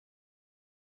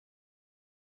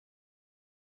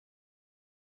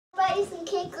buy you some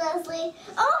cake, Leslie.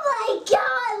 Oh my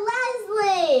God,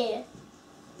 Leslie!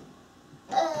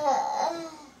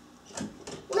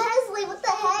 Leslie, what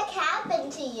the heck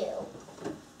happened to you?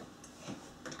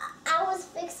 I was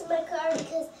fixing my car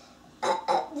because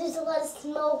there's a lot of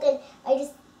smoke and I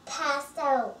just passed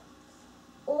out.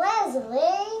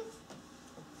 Leslie?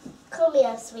 Call me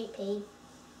up, sweet pea.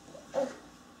 Could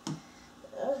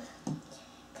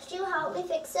you help me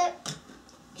fix it?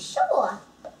 Sure.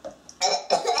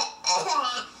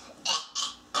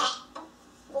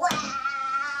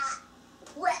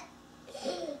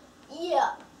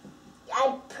 Yeah,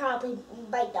 I probably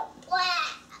might not.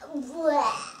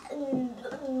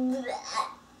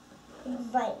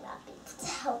 Might not be able to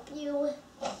help you.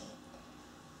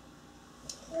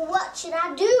 What should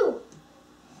I do?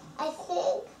 I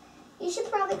think you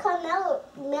should probably call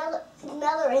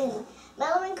Mellorin.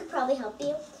 Mellorin could probably help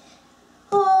you.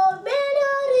 Oh,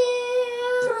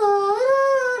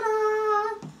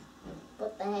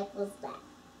 what the heck was that?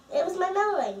 It was my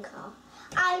Mellorin call.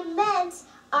 I meant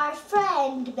our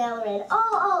friend Mellorin.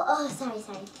 Oh, sorry.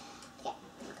 Okay,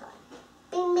 call it.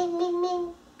 Bing, bing, bing,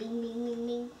 bing. Bing, bing, bing,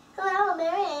 bing. Hello,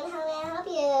 Mellorin. How may I help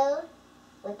you?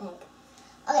 What the heck?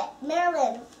 Okay,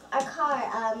 Marilyn, our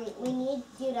car, we need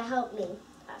you to help me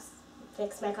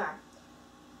fix my car.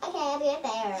 Okay, I'll be right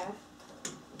there.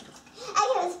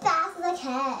 I can as fast as I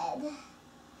can.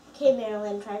 Okay,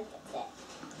 Marilyn, try to fix it.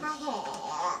 Okay,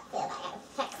 let's see if I can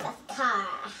fix this car.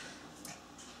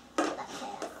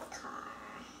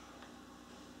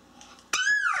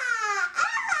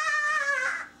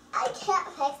 I can't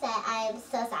fix it. I'm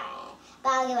so sorry. But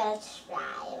I'll give it a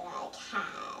try when I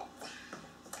can.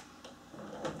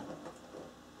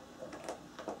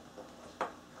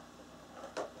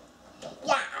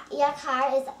 Your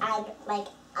car is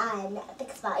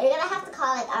unfixable. You're gonna have to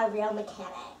call like a real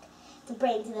mechanic to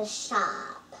bring to the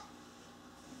shop.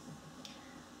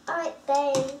 Alright,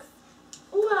 thanks.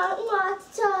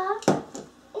 Let's talk.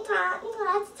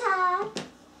 Let's talk.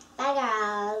 Bye,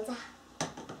 girls.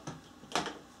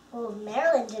 Oh,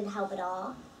 Marilyn didn't help at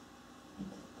all.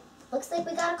 Looks like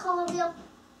we gotta call a real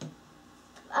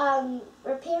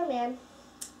repairman.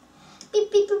 Beep,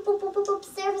 beep, boop, boop, boop, boop, boop.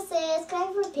 Services. Can I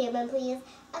have a repairman, please?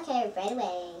 Okay, right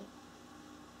away.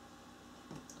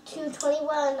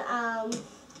 21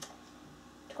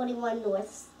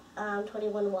 North,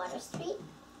 21 Water Street.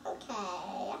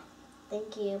 Okay.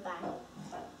 Thank you. Bye.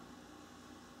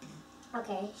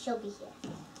 Okay, she'll be here.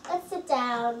 Let's sit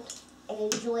down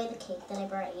and enjoy the cake that I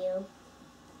brought you.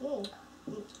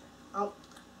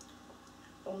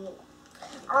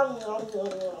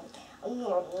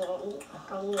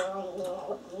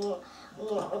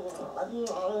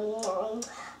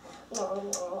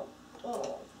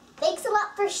 Thanks a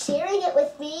lot for sharing it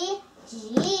with me.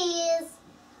 Jeez.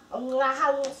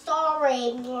 I'm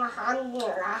sorry.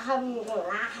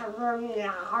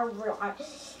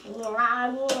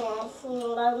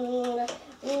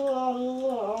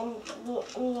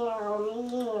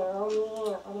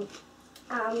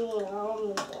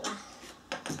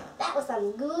 That was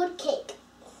some good cake.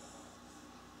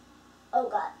 Oh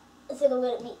God, I think I'm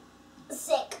gonna be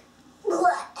sick.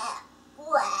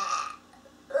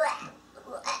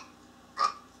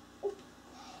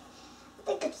 I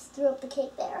think I just threw up the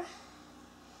cake there.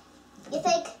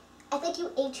 I think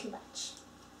you ate too much.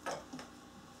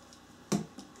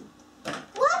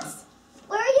 What?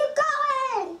 Where are you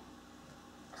going?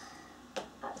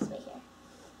 I'll just wait here.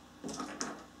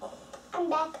 I'm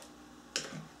back.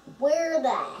 Where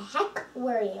the heck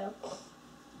were you?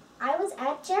 I was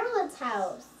at Geraldine's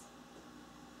house.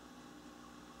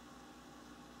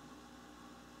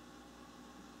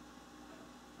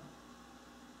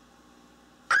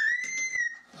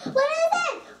 What is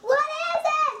it? What is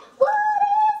it? What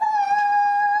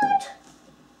is it?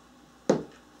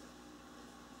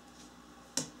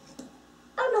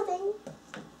 Oh, nothing.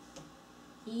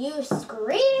 You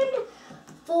screamed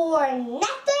for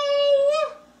nothing?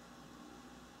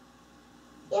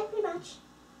 Yeah, pretty much.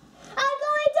 I'm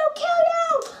going to kill you!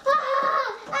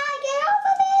 Get off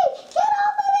of me! Get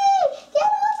off of me!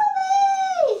 Get off of me!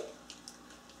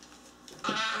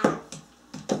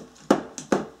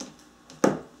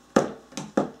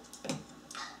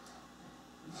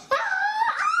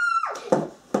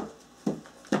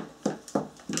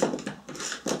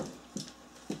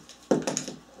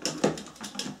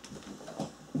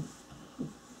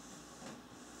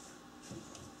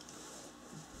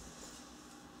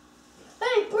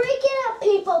 Hey, break it up,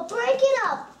 people! Break it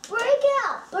up! Break it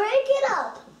up! Break it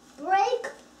up! Break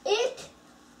it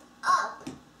up!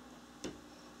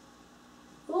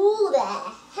 Who the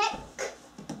heck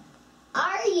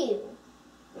are you?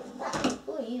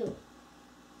 Who are you?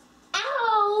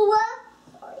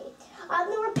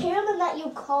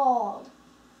 called?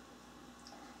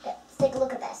 Okay, let's take a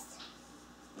look at this.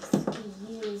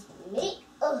 Excuse me.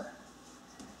 Ugh.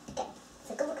 Okay, let's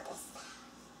take a look at this.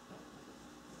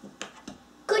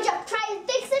 Good job. Try and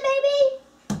fix it, baby.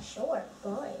 Sure,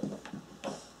 fine.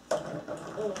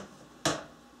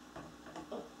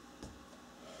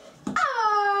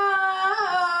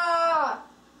 Ah!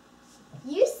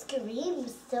 You scream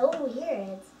so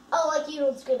weird. Oh, like you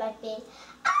don't scream like me.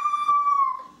 Ah!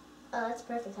 Oh, that's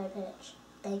perfect high pitch.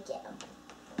 Thank you.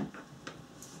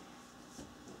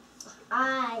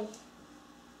 I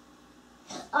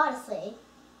honestly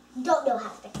don't know how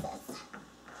to fix this.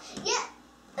 Yeah.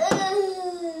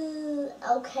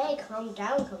 Okay, calm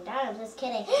down, calm down. I'm just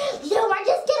kidding. No, I'm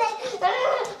just kidding.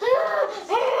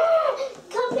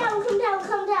 Calm down, calm down,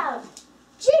 calm down.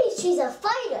 Jeez, she's a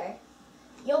fighter.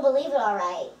 You'll believe it, all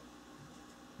right.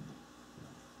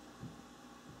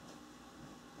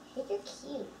 Hey, you're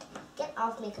cute. Get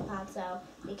off me, Capazzo.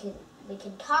 We can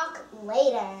talk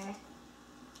later.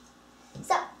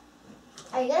 So,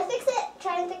 are you gonna fix it?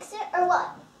 Try and fix it, or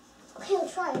what? Okay, I'll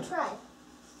try.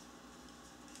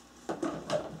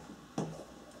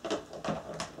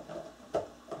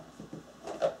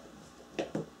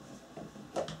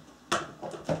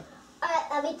 Alright,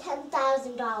 that'll be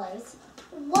 $10,000.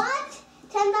 What?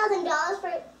 $10,000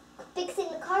 for fixing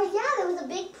the car? Yeah, there was a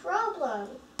big problem.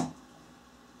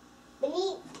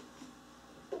 Benini.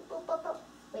 Boop, boop, boop, boop.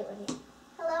 Wait, we're here.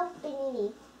 Hello,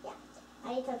 Benini. Yeah, I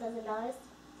need $10,000.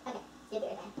 Okay, you'll be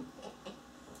right back. Okay.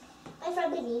 My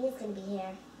friend Benini's gonna be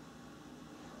here.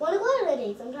 Wanna go on a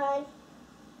date sometime?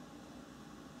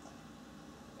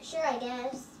 Sure, I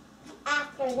guess.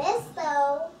 After this,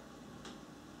 though.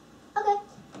 Okay.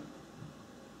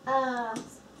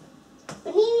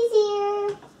 Benini's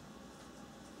here.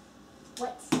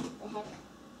 What the heck?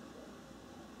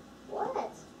 What?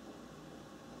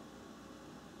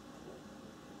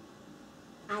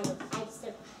 I just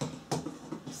don't.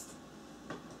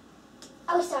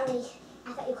 Oh, sorry. I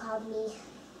thought you called me.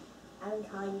 I'm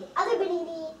calling the other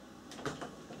Benini.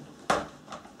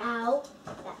 Ow.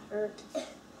 That hurt.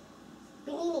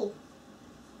 Benini.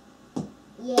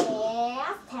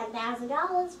 Yeah,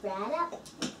 $10,000 right up.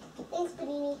 Thanks,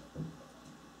 Benini.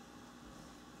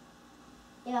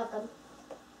 You're welcome.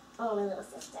 Oh, my little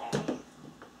sister.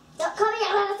 Don't call me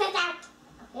a little sister!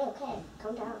 Okay,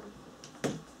 calm down.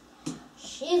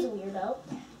 She's a weirdo.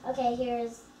 Okay,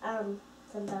 here's $10,000.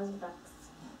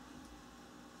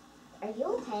 Are you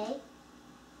okay?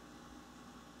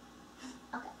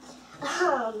 Okay.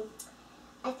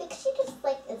 I think she just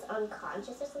is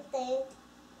unconscious or something.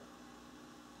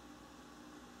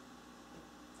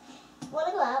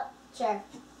 Wanna go out? Sure.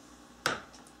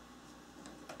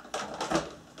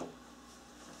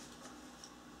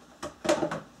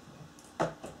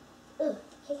 Ooh,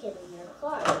 can't get in your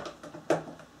car.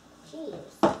 Jeez,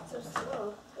 so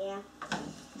slow. Yeah.